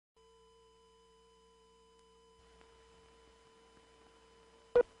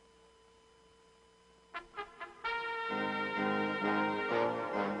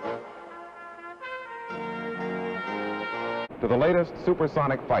to the latest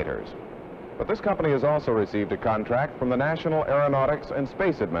supersonic fighters. But this company has also received a contract from the National Aeronautics and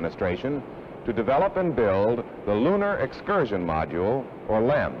Space Administration to develop and build the Lunar Excursion Module, or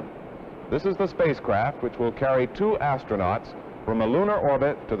LEM. This is the spacecraft which will carry 2 astronauts from a lunar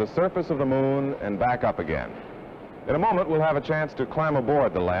orbit to the surface of the moon and back up again. In a moment, we'll have a chance to climb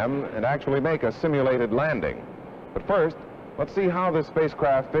aboard the LEM and actually make a simulated landing. But first, let's see how this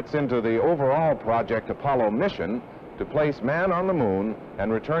spacecraft fits into the overall Project Apollo mission to place man on the moon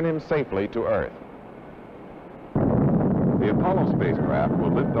and return him safely to Earth. The Apollo spacecraft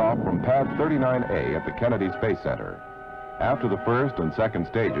will lift off from pad 39A at the Kennedy Space Center. After the first and second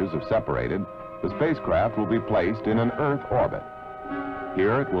stages have separated, the spacecraft will be placed in an Earth orbit.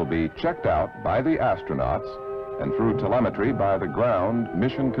 Here it will be checked out by the astronauts and through telemetry by the Ground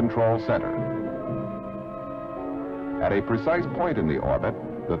Mission Control Center. At a precise point in the orbit,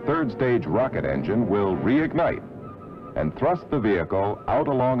 the third stage rocket engine will reignite and thrust the vehicle out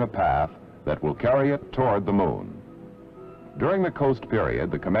along a path that will carry it toward the moon. During the coast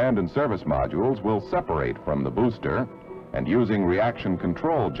period, the command and service modules will separate from the booster and using reaction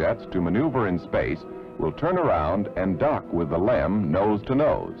control jets to maneuver in space, will turn around and dock with the LEM nose to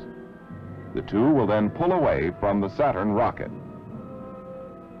nose. The two will then pull away from the Saturn rocket.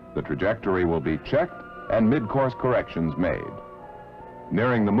 The trajectory will be checked and mid-course corrections made.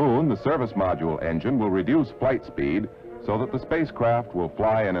 Nearing the moon, the service module engine will reduce flight speed so that the spacecraft will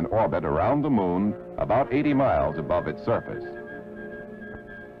fly in an orbit around the moon about 80 miles above its surface.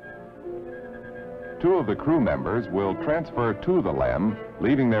 2 of the crew members will transfer to the LEM,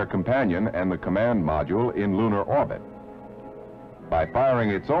 leaving their companion and the command module in lunar orbit. By firing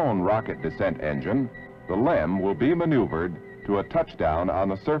its own rocket descent engine, the LEM will be maneuvered to a touchdown on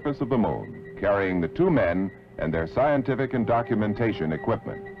the surface of the moon, carrying the 2 men and their scientific and documentation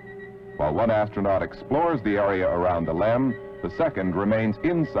equipment. While one astronaut explores the area around the LEM, the second remains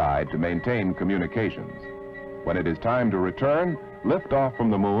inside to maintain communications. When it is time to return, liftoff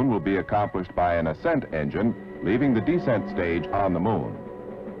from the moon will be accomplished by an ascent engine, leaving the descent stage on the moon.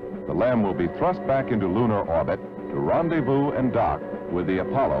 The LEM will be thrust back into lunar orbit to rendezvous and dock with the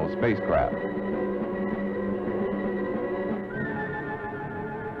Apollo spacecraft.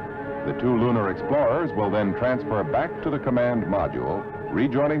 The 2 lunar explorers will then transfer back to the command module,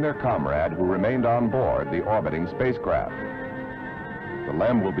 rejoining their comrade who remained on board the orbiting spacecraft. The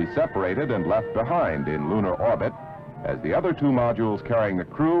LEM will be separated and left behind in lunar orbit as the other 2 modules carrying the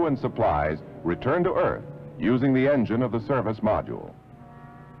crew and supplies return to Earth using the engine of the service module.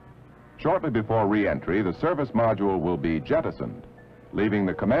 Shortly before re-entry, the service module will be jettisoned, leaving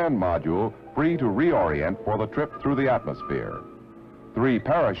the command module free to reorient for the trip through the atmosphere. 3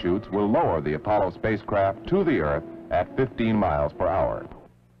 parachutes will lower the Apollo spacecraft to the Earth at 15 miles per hour.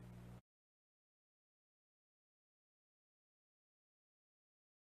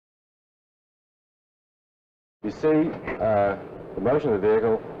 You see, the motion of the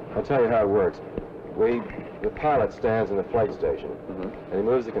vehicle, I'll tell you how it works. The pilot stands in the flight station, and he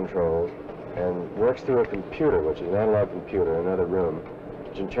moves the controls and works through a computer, which is an analog computer in another room,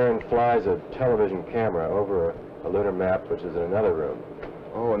 which in turn flies a television camera over a lunar map, which is in another room.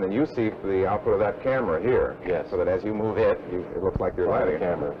 Oh, and then you see the output of that camera here. Yes. So that as you move it, it looks like you're landing.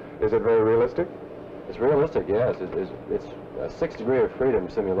 Camera. Is it very realistic? It's realistic, yes. It's a 6 degree of freedom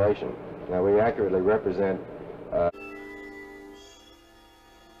simulation. Now, we accurately represent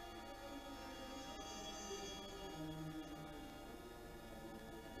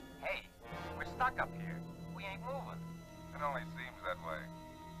Hey, we're stuck up here. We ain't moving. It only seems that way.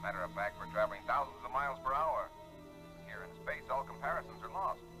 Matter of fact, we're traveling thousands of miles per hour. Here in space, all comparisons are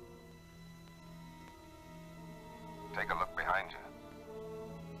lost. Take a look behind you.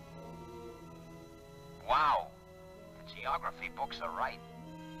 Wow. The geography books are right.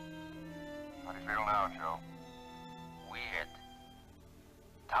 How do you feel now, Joe? Weird.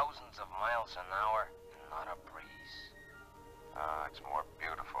 Thousands of miles an hour and not a breeze. Ah, it's more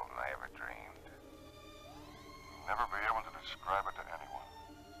beautiful than I ever dreamed. I'll never be able to describe it to anyone.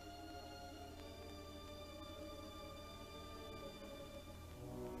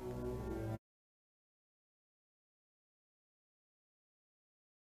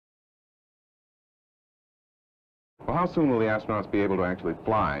 Well, how soon will the astronauts be able to actually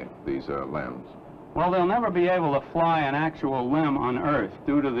fly these LEMs? Well, they'll never be able to fly an actual LEM on Earth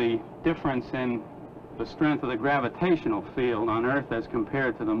due to the difference in the strength of the gravitational field on Earth as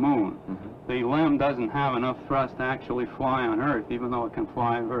compared to the moon. The LEM doesn't have enough thrust to actually fly on Earth, even though it can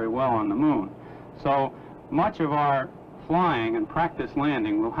fly very well on the moon. So much of our flying and practice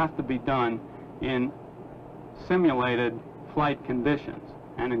landing will have to be done in simulated flight conditions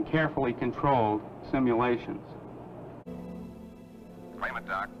and in carefully controlled simulations. Claim it,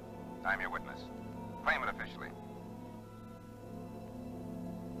 Doc. I'm your witness. Claim it officially.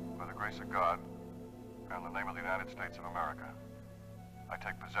 By the grace of God, and in the name of the United States of America, I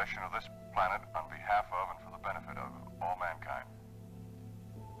take possession of this planet on behalf of and for the benefit of all mankind.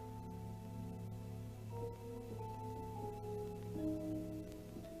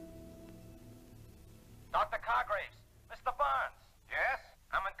 Dr. Cargraves, Mr. Barnes. Yes?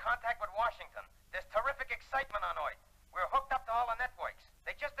 I'm in contact with Washington. There's terrific excitement on Earth. We're hooked up to all the networks.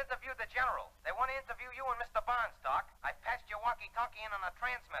 They just interviewed the general. They want to interview you and Mr. Barnes, Doc. I've patched your walkie-talkie in on a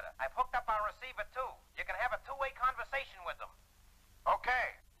transmitter. I've hooked up our receiver, too. You can have a two-way conversation with them.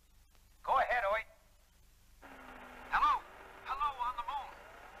 Okay. Go ahead, Oit. Hello. Hello on the moon.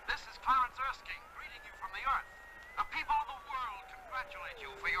 This is Clarence Erskine greeting you from the Earth. The people of the world congratulate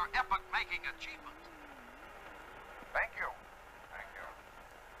you for your epoch-making achievement. Thank you. Thank you.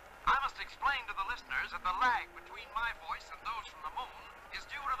 I must explain to the listeners that the lag between my voice and those from the moon is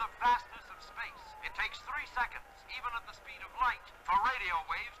due to the vastness of space. It takes 3 seconds, even at the speed of light, for radio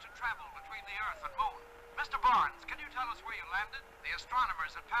waves to travel between the Earth and moon. Mr. Barnes, can you tell us where you landed? The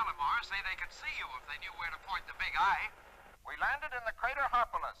astronomers at Palomar say they could see you if they knew where to point the big eye. We landed in the crater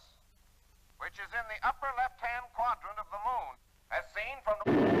Harpalus, which is in the upper left-hand quadrant of the moon, as seen from the...